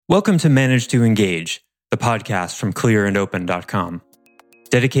Welcome to Manage to Engage, the podcast from clearandopen.com.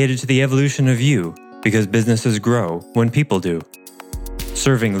 Dedicated to the evolution of you, because businesses grow when people do.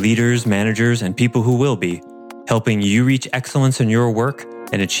 Serving leaders, managers, and people who will be, helping you reach excellence in your work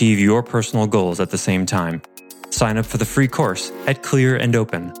and achieve your personal goals at the same time. Sign up for the free course at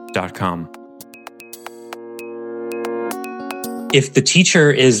clearandopen.com. If the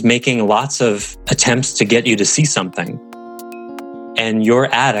teacher is making lots of attempts to get you to see something, and your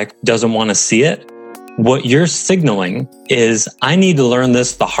addict doesn't want to see it, what you're signaling is, I need to learn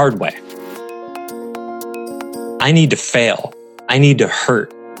this the hard way. I need to fail. I need to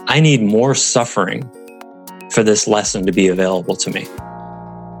hurt. I need more suffering for this lesson to be available to me.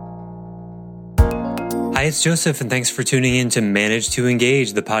 Hi, it's Joseph, and thanks for tuning in to Manage to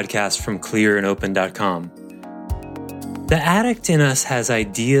Engage, the podcast from clearandopen.com. The addict in us has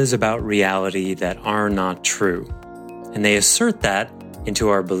ideas about reality that are not true. And they assert that into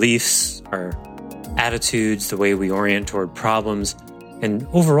our beliefs, our attitudes, the way we orient toward problems, and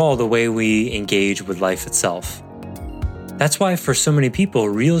overall the way we engage with life itself. That's why for so many people,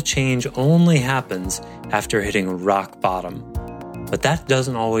 real change only happens after hitting rock bottom. But that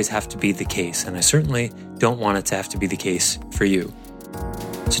doesn't always have to be the case, and I certainly don't want it to have to be the case for you.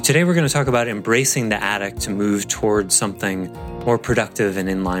 So today we're going to talk about embracing the addict to move towards something more productive and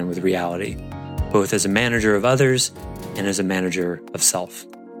in line with reality, both as a manager of others and as a manager of self.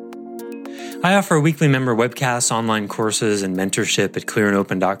 I offer weekly member webcasts, online courses, and mentorship at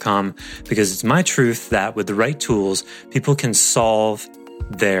clearandopen.com because it's my truth that with the right tools, people can solve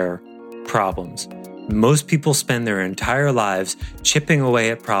their problems. Most people spend their entire lives chipping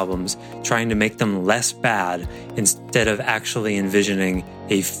away at problems, trying to make them less bad instead of actually envisioning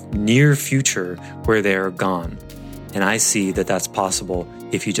a near future where they are gone. And I see that that's possible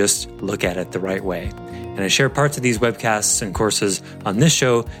if you just look at it the right way. And I share parts of these webcasts and courses on this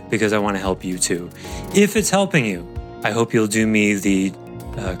show because I want to help you too. If it's helping you, I hope you'll do me the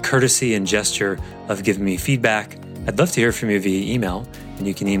courtesy and gesture of giving me feedback. I'd love to hear from you via email, and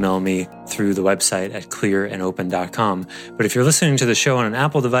you can email me through the website at clearandopen.com. But if you're listening to the show on an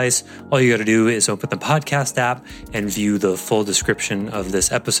Apple device, all you got to do is open the podcast app and view the full description of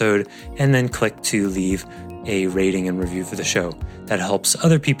this episode, and then click to leave a rating and review for the show. That helps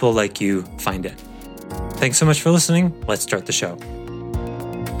other people like you find it. Thanks so much for listening. Let's start the show.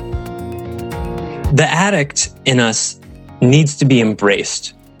 The addict in us needs to be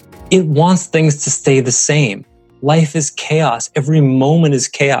embraced. It wants things to stay the same. Life is chaos. Every moment is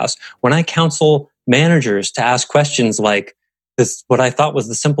chaos. When I counsel managers to ask questions like this, what I thought was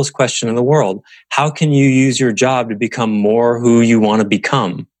the simplest question in the world, how can you use your job to become more who you want to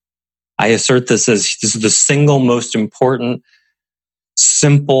become? I assert this as this is the single most important,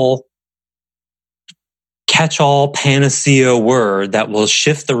 simple, catch-all panacea word that will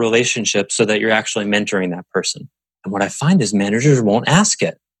shift the relationship so that you're actually mentoring that person. And what I find is managers won't ask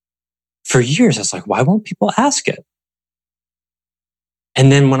it. For years, I was like, why won't people ask it?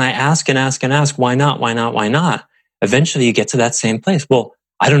 And then when I ask and ask and ask, why not, why not, why not? Eventually you get to that same place. Well,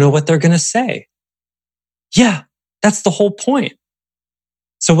 I don't know what they're going to say. Yeah, that's the whole point.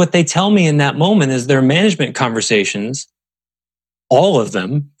 So what they tell me in that moment is their management conversations, all of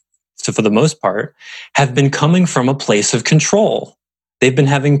them, so for the most part, have been coming from a place of control. They've been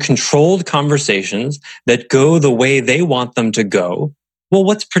having controlled conversations that go the way they want them to go. Well,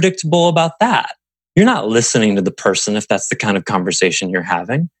 what's predictable about that? You're not listening to the person if that's the kind of conversation you're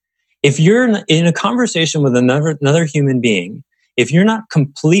having. If you're in a conversation with another human being, if you're not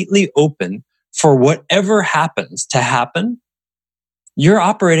completely open for whatever happens to happen, you're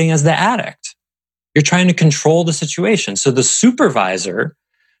operating as the addict. You're trying to control the situation. So the supervisor,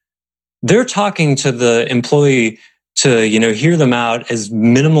 they're talking to the employee to, hear them out as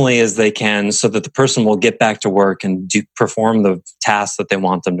minimally as they can so that the person will get back to work and perform the tasks that they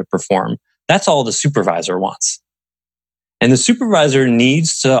want them to perform. That's all the supervisor wants. And the supervisor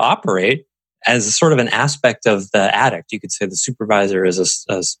needs to operate as sort of an aspect of the addict. You could say the supervisor is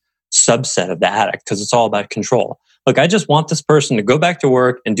a subset of the addict because it's all about control. Look, I just want this person to go back to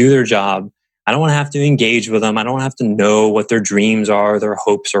work and do their job. I don't want to have to engage with them. I don't have to know what their dreams are, their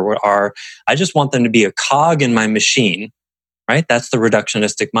hopes or what are. I just want them to be a cog in my machine, right? That's the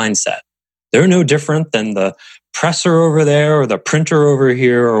reductionistic mindset. They're no different than the presser over there or the printer over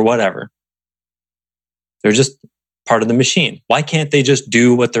here or whatever. They're just part of the machine. Why can't they just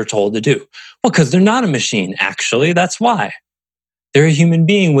do what they're told to do? Well, because they're not a machine, actually. That's why. They're a human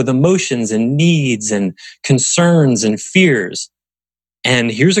being with emotions and needs and concerns and fears.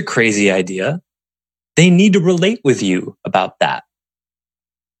 And here's a crazy idea. They need to relate with you about that.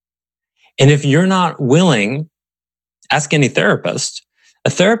 And if you're not willing, ask any therapist, A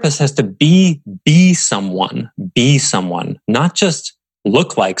therapist has to be someone, not just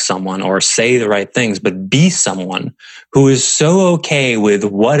look like someone or say the right things, but be someone who is so okay with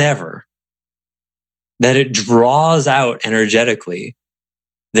whatever that it draws out energetically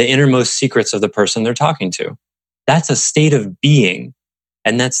the innermost secrets of the person they're talking to. That's a state of being.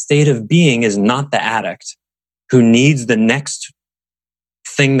 And that state of being is not the addict who needs the next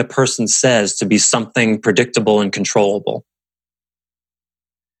thing the person says to be something predictable and controllable.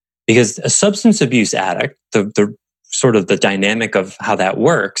 Because a substance abuse addict, the sort of the dynamic of how that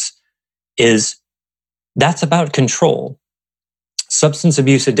works is that's about control. Substance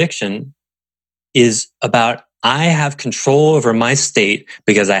abuse addiction is about I have control over my state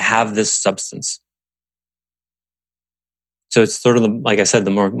because I have this substance. So it's sort of, like I said,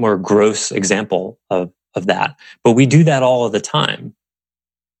 the more gross example of that. But we do that all of the time.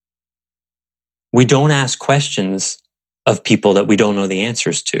 We don't ask questions of people that we don't know the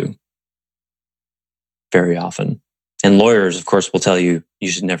answers to very often. And lawyers, of course, will tell you you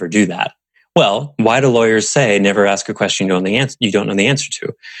should never do that. Well, why do lawyers say never ask a question you don't know the answer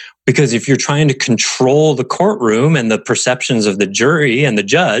to? Because if you're trying to control the courtroom and the perceptions of the jury and the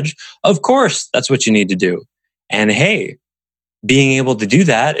judge, of course, that's what you need to do. And hey, being able to do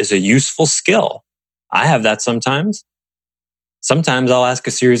that is a useful skill. I have that sometimes. Sometimes I'll ask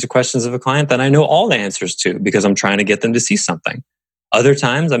a series of questions of a client that I know all the answers to because I'm trying to get them to see something. Other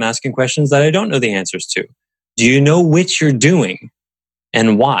times I'm asking questions that I don't know the answers to. Do you know which you're doing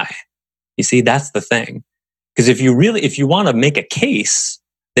and why? You see, that's the thing. Because if you want to make a case,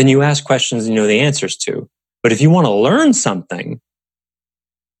 then you ask questions you know the answers to. But if you want to learn something,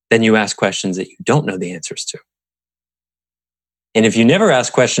 then you ask questions that you don't know the answers to. And if you never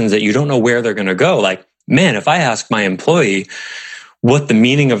ask questions that you don't know where they're going to go, like, man, if I ask my employee what the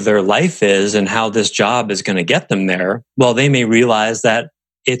meaning of their life is and how this job is going to get them there, well, they may realize that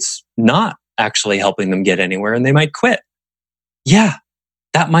it's not actually helping them get anywhere and they might quit. Yeah,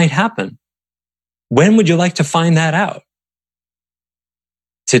 that might happen. When would you like to find that out?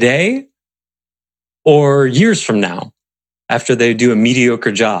 Today or years from now, after they do a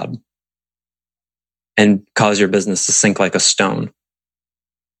mediocre job and cause your business to sink like a stone?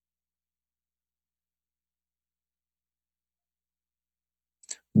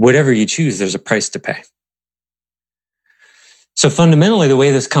 Whatever you choose, there's a price to pay. So fundamentally, the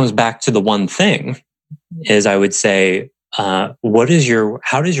way this comes back to the one thing is, I would say, how does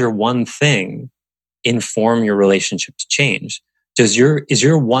your one thing inform your relationship to change? Is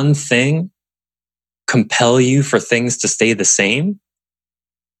your one thing compel you for things to stay the same?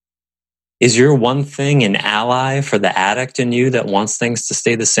 Is your one thing an ally for the addict in you that wants things to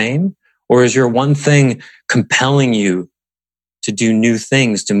stay the same? Or is your one thing compelling you to do new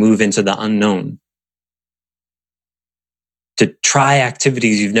things, to move into the unknown? To try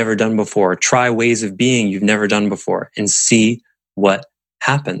activities you've never done before, try ways of being you've never done before, and see what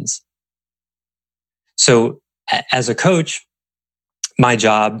happens. So as a coach, my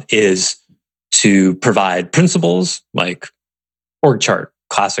job is to provide principles like org chart,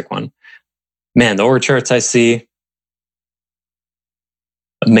 classic one. Man, the org charts I see,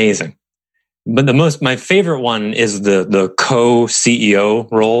 amazing. But my favorite one is the co-CEO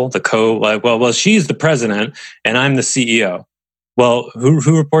role, well, she's the president and I'm the CEO. Well,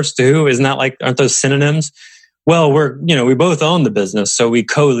 who reports to who? Isn't that aren't those synonyms? Well, we both own the business, so we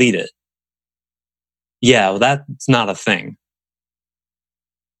co-lead it. Yeah, well, that's not a thing.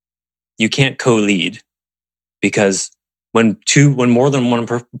 You can't co-lead because when more than one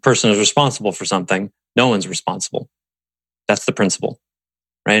person is responsible for something, no one's responsible. That's the principle,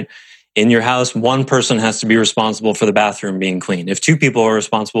 right? In your house, one person has to be responsible for the bathroom being clean. If two people are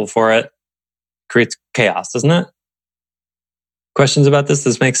responsible for it, it creates chaos, doesn't it? Questions about this?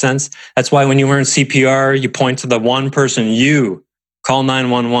 Does this make sense? That's why when you learn CPR, you point to the one person, you call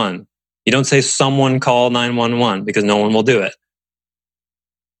 911. You don't say someone call 911 because no one will do it.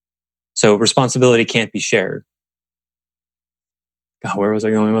 So responsibility can't be shared. God, where was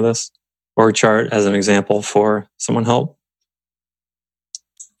I going with this? Org chart as an example for someone help.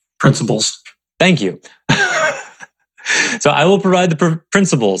 Principles. Thank you. So I will provide the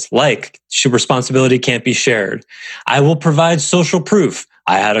principles like responsibility can't be shared. I will provide social proof.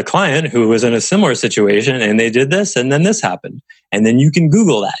 I had a client who was in a similar situation and they did this and then this happened. And then you can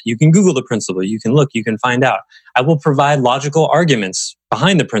Google that. You can Google the principle. You can look, you can find out. I will provide logical arguments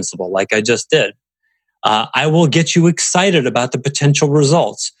behind the principle like I just did. I will get you excited about the potential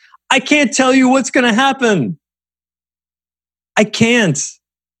results. I can't tell you what's going to happen. I can't.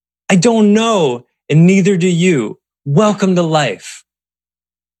 I don't know, and neither do you. Welcome to life.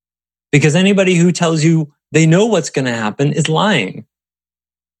 Because anybody who tells you they know what's going to happen is lying.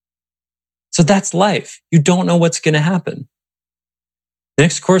 So that's life. You don't know what's going to happen. The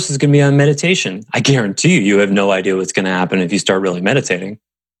next course is going to be on meditation. I guarantee you have no idea what's going to happen if you start really meditating.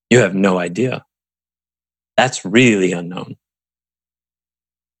 You have no idea. That's really unknown.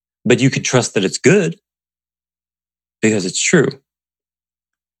 But you can trust that it's good because it's true.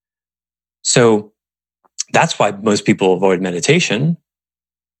 So that's why most people avoid meditation,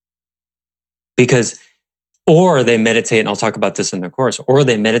 because or they meditate, and I'll talk about this in the course, or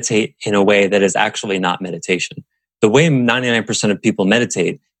they meditate in a way that is actually not meditation. The way 99% of people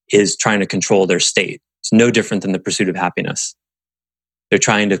meditate is trying to control their state. It's no different than the pursuit of happiness. They're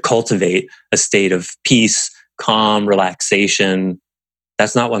trying to cultivate a state of peace, calm, relaxation.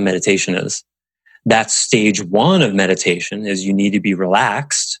 That's not what meditation is. That's stage one of meditation, is you need to be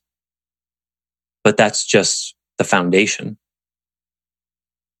relaxed, but that's just the foundation,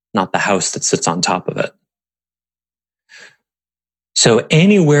 not the house that sits on top of it. So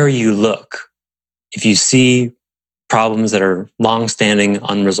anywhere you look, if you see problems that are long-standing,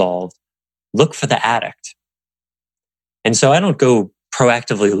 unresolved, look for the addict. And so I don't go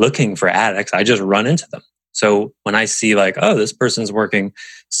proactively looking for addicts. I just run into them. So when I see like, oh, this person's working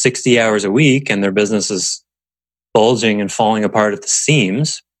 60 hours a week and their business is bulging and falling apart at the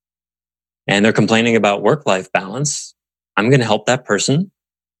seams, and they're complaining about work-life balance, I'm going to help that person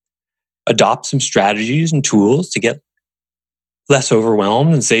adopt some strategies and tools to get less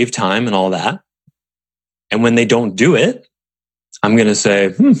overwhelmed and save time and all that. And when they don't do it, I'm going to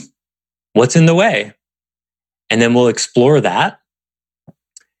say, what's in the way? And then we'll explore that.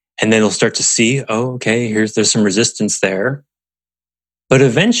 And then they'll start to see, oh, okay, there's some resistance there. But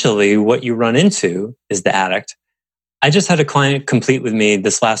eventually what you run into is the addict. I just had a client complete with me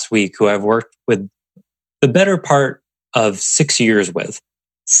this last week who I've worked with the better part of 6 years with.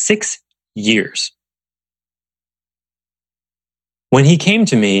 6 years. When he came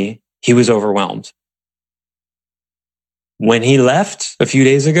to me, he was overwhelmed. When he left a few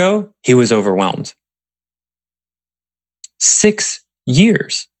days ago, he was overwhelmed. 6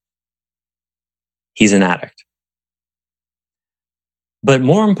 years. He's an addict. But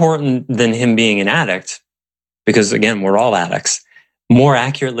more important than him being an addict, because again, we're all addicts, more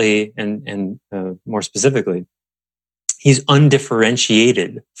accurately and more specifically, he's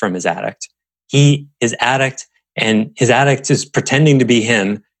undifferentiated from his addict. He is addict, and his addict is pretending to be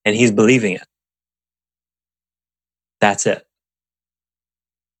him, and he's believing it. That's it.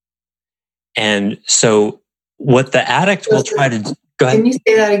 And so what the addict will try to do, go ahead. Can you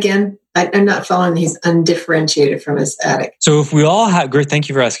say that again? I'm not following. He's undifferentiated from his addict. So if we all have, great, thank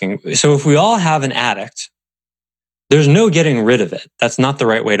you for asking. So if we all have an addict, there's no getting rid of it. That's not the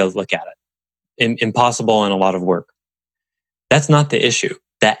right way to look at it. Impossible and a lot of work. That's not the issue.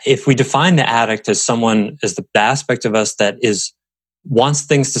 That if we define the addict as someone, as the aspect of us that wants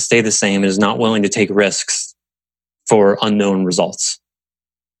things to stay the same and is not willing to take risks for unknown results.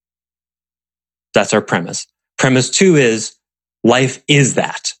 That's our premise. Premise 2 is life is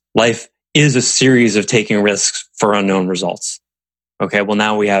that. Life is a series of taking risks for unknown results. Okay, well,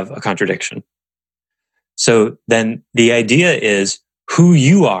 now we have a contradiction. So then the idea is who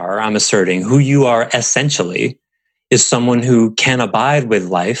you are, I'm asserting, who you are essentially is someone who can abide with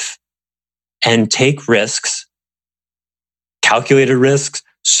life and take risks, calculated risks,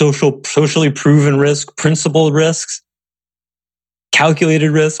 socially proven risks, principled risks,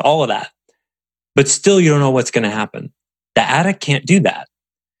 calculated risks, all of that. But still you don't know what's going to happen. The addict can't do that.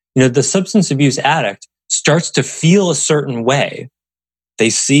 You know, the substance abuse addict starts to feel a certain way. They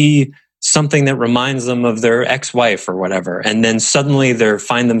see something that reminds them of their ex-wife or whatever, and then suddenly they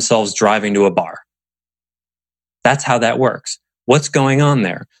find themselves driving to a bar. That's how that works. What's going on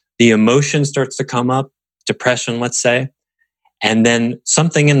there? The emotion starts to come up, depression, let's say, and then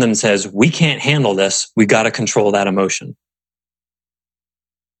something in them says, we can't handle this. We got to control that emotion.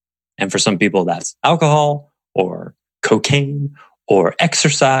 And for some people, that's alcohol or cocaine or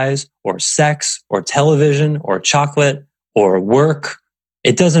exercise or sex or television or chocolate or work.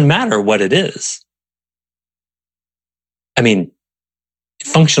 It doesn't matter what it is. I mean,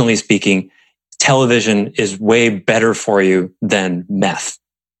 functionally speaking, television is way better for you than meth.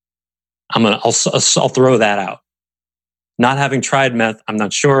 I'll throw that out. Not having tried meth, I'm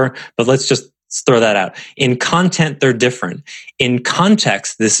not sure, but let's just throw that out. In content, they're different. In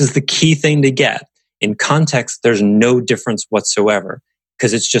context, this is the key thing to get. In context, there's no difference whatsoever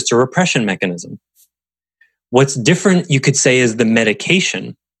because it's just a repression mechanism. What's different, you could say, is the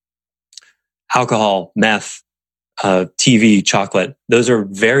medication. Alcohol, meth, TV, chocolate. Those are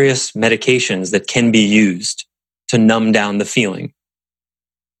various medications that can be used to numb down the feeling.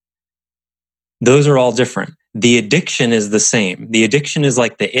 Those are all different. the addiction is the same. The addiction is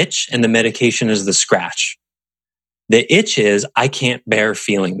like the itch and the medication is the scratch. The itch is, I can't bear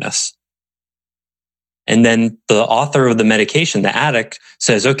feeling this. And then the author of the medication, the addict,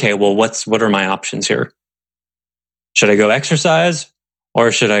 says, okay, well, what are my options here? Should I go exercise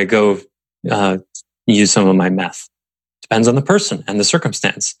or should I go use some of my meth? Depends on the person and the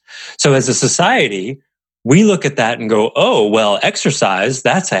circumstance. So as a society, we look at that and go, oh, well, exercise,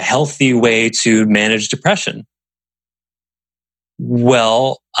 that's a healthy way to manage depression.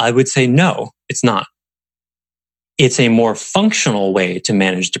 Well, I would say no, it's not. It's a more functional way to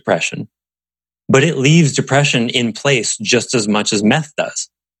manage depression, but it leaves depression in place just as much as meth does.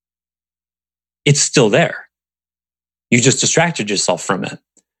 It's still there. You just distracted yourself from it.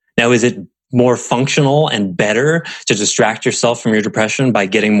 Now, is it more functional and better to distract yourself from your depression by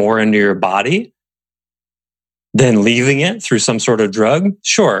getting more into your body than leaving it through some sort of drug?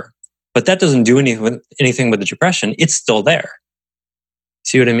 Sure. But that doesn't do anything with the depression. It's still there.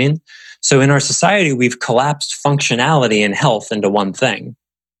 See what I mean? So in our society, we've collapsed functionality and health into one thing.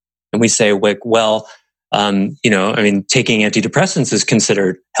 And we say, well, taking antidepressants is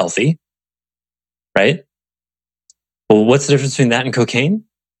considered healthy, right? Well, what's the difference between that and cocaine?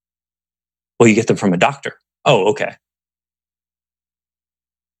 Well, you get them from a doctor. Oh, okay.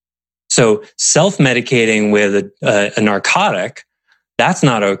 So self-medicating with a narcotic, that's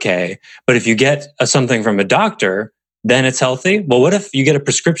not okay. But if you get something from a doctor, then it's healthy. Well, what if you get a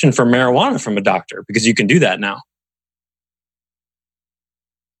prescription for marijuana from a doctor? Because you can do that now.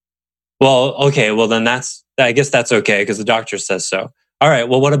 Well, okay. Well, then I guess that's okay because the doctor says so. All right.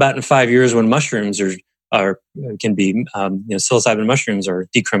 Well, what about in 5 years when mushrooms can be psilocybin mushrooms are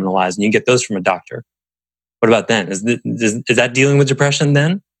decriminalized and you get those from a doctor? What about then? Is that dealing with depression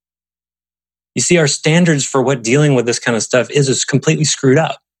then? You see, our standards for what dealing with this kind of stuff is completely screwed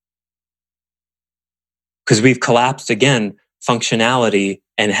up because we've collapsed again functionality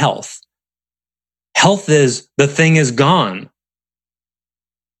and health. Health is the thing is gone.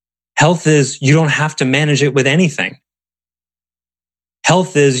 Health is you don't have to manage it with anything.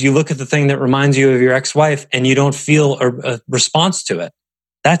 Health is you look at the thing that reminds you of your ex-wife and you don't feel a response to it.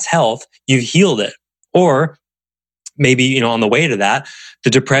 That's health. You've healed it. Or maybe, on the way to that,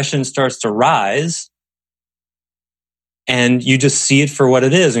 the depression starts to rise and you just see it for what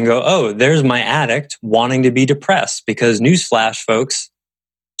it is and go, oh, there's my addict wanting to be depressed. Because newsflash, folks,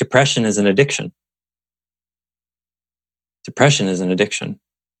 depression is an addiction. Depression is an addiction.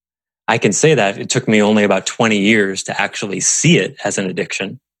 I can say that it took me only about 20 years to actually see it as an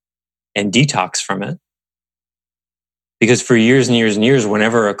addiction and detox from it. Because for years and years and years,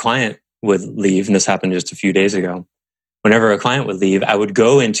 whenever a client would leave, and this happened just a few days ago, whenever a client would leave, I would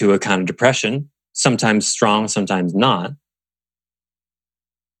go into a kind of depression, sometimes strong, sometimes not,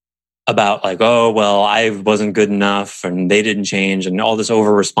 about like, oh, well, I wasn't good enough and they didn't change and all this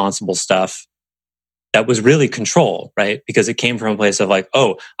over-responsible stuff. That was really control, right? Because it came from a place of like,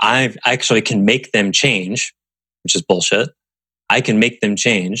 oh, I actually can make them change, which is bullshit. I can make them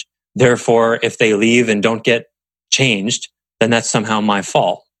change. Therefore, if they leave and don't get changed, then that's somehow my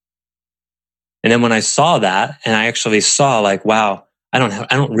fault. And then when I saw that, and I actually saw like, wow, I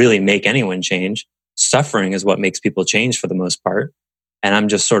don't really make anyone change. Suffering is what makes people change for the most part. And I'm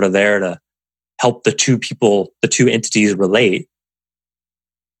just sort of there to help the two entities relate.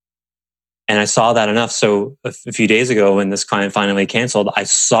 And I saw that enough. So a few days ago when this client finally canceled, I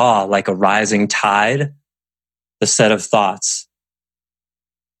saw like a rising tide, the set of thoughts.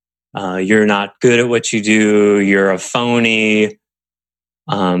 You're not good at what you do. You're a phony.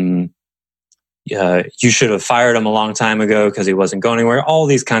 You should have fired him a long time ago because he wasn't going anywhere. All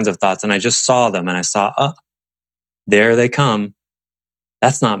these kinds of thoughts. And I just saw them and I saw, oh, there they come.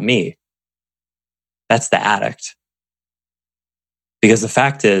 That's not me. That's the addict. Because the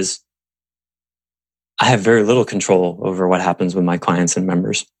fact is, I have very little control over what happens with my clients and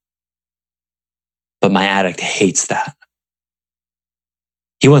members. But my addict hates that.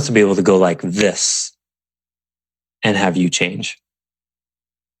 He wants to be able to go like this and have you change.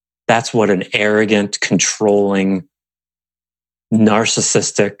 That's what an arrogant, controlling,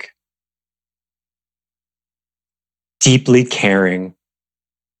 narcissistic, deeply caring,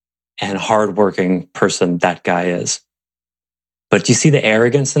 and hardworking person that guy is. But do you see the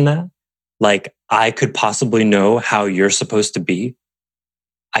arrogance in that? Like, I could possibly know how you're supposed to be.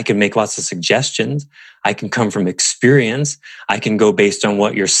 I can make lots of suggestions. I can come from experience. I can go based on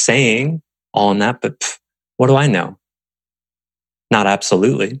what you're saying, all in that. But what do I know? Not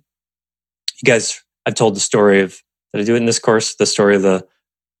absolutely. You guys, I've told the story of, did I do it in this course? The story of the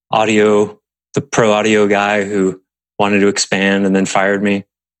pro audio guy who wanted to expand and then fired me. Did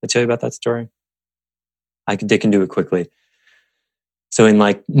I tell you about that story? They can do it quickly. So in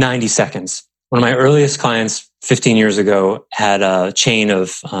like 90 seconds, one of my earliest clients 15 years ago had a chain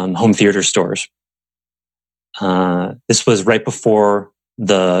of home theater stores. This was right before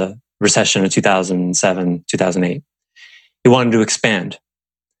the recession of 2007, 2008. He wanted to expand.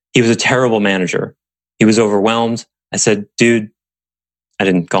 He was a terrible manager. He was overwhelmed. I said, dude, I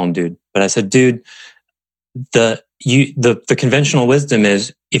didn't call him dude, but I said, dude, the conventional wisdom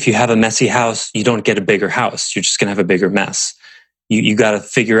is if you have a messy house, you don't get a bigger house. You're just going to have a bigger mess. You got to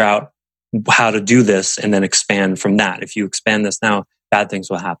figure out how to do this and then expand from that. If you expand this now, bad things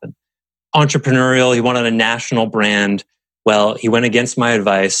will happen. Entrepreneurial, he wanted a national brand. Well, he went against my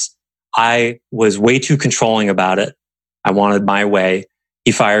advice. I was way too controlling about it. I wanted my way.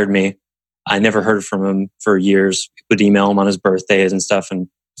 He fired me. I never heard from him for years. I would email him on his birthdays and stuff and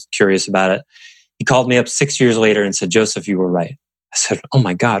was curious about it. He called me up 6 years later and said, Joseph, you were right. I said, oh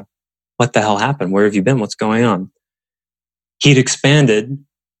my God, what the hell happened? Where have you been? What's going on? He'd expanded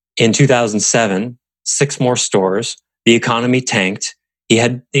in 2007, 6 more stores. The economy tanked.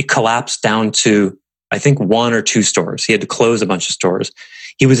 It collapsed down to, I think, 1 or 2 stores. He had to close a bunch of stores.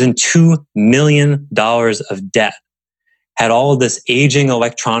 He was in $2 million of debt. Had all of this aging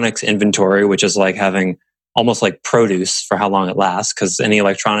electronics inventory, which is like having almost like produce for how long it lasts, because any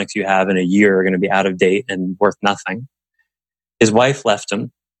electronics you have in a year are going to be out of date and worth nothing. His wife left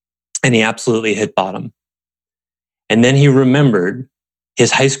him, and he absolutely hit bottom. And then he remembered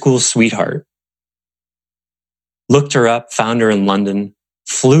his high school sweetheart, looked her up, found her in London,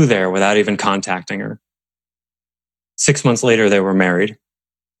 flew there without even contacting her. 6 months later, they were married.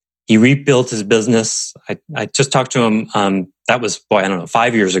 He rebuilt his business. I just talked to him. That was,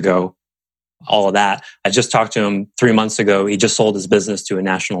 5 years ago, all of that. I just talked to him 3 months ago. He just sold his business to a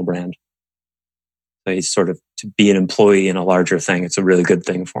national brand. So he's sort of to be an employee in a larger thing. It's a really good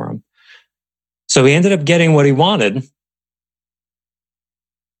thing for him. So he ended up getting what he wanted,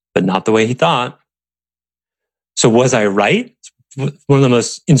 but not the way he thought. So was I right? One of the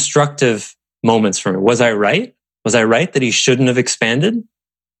most instructive moments for me. Was I right? Was I right that he shouldn't have expanded?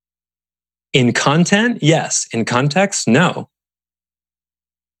 In content, yes. In context, no.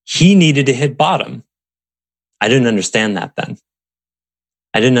 He needed to hit bottom. I didn't understand that then.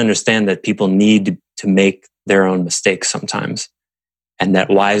 I didn't understand that people need to make their own mistakes sometimes. And that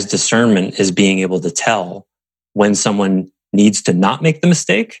wise discernment is being able to tell when someone needs to not make the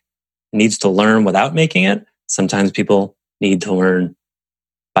mistake, needs to learn without making it. Sometimes people need to learn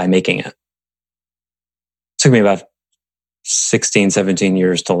by making it. It took me about 16, 17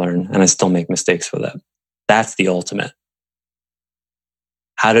 years to learn, and I still make mistakes with it. That's the ultimate.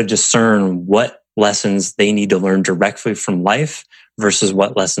 How to discern what lessons they need to learn directly from life versus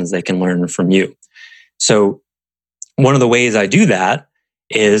what lessons they can learn from you. So one of the ways I do that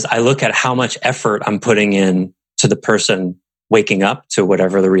is I look at how much effort I'm putting in to the person waking up to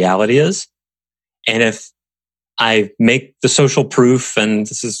whatever the reality is. And if I make the social proof, and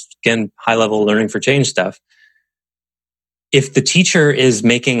this is, again, high-level learning for change stuff, if the teacher is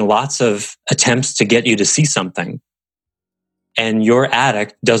making lots of attempts to get you to see something and your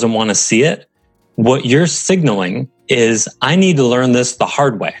addict doesn't want to see it, what you're signaling is, I need to learn this the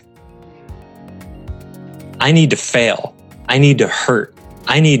hard way. I need to fail. I need to hurt.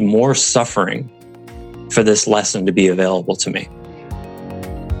 I need more suffering for this lesson to be available to me.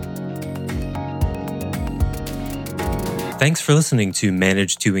 Thanks for listening to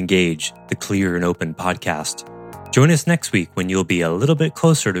Manage to Engage, the Clear and Open podcast. Join us next week when you'll be a little bit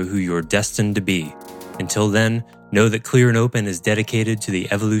closer to who you're destined to be. Until then, know that Clear and Open is dedicated to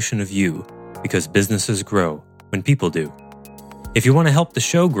the evolution of you, because businesses grow when people do. If you want to help the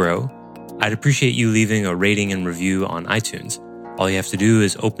show grow, I'd appreciate you leaving a rating and review on iTunes. All you have to do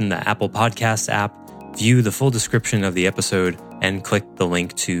is open the Apple Podcasts app, view the full description of the episode, and click the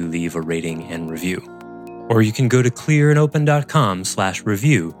link to leave a rating and review. Or you can go to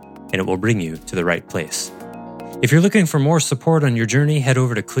clearandopen.com/review and it will bring you to the right place. If you're looking for more support on your journey, head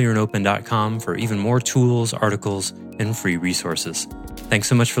over to clearandopen.com for even more tools, articles, and free resources. Thanks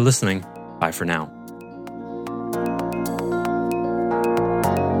so much for listening. Bye for now.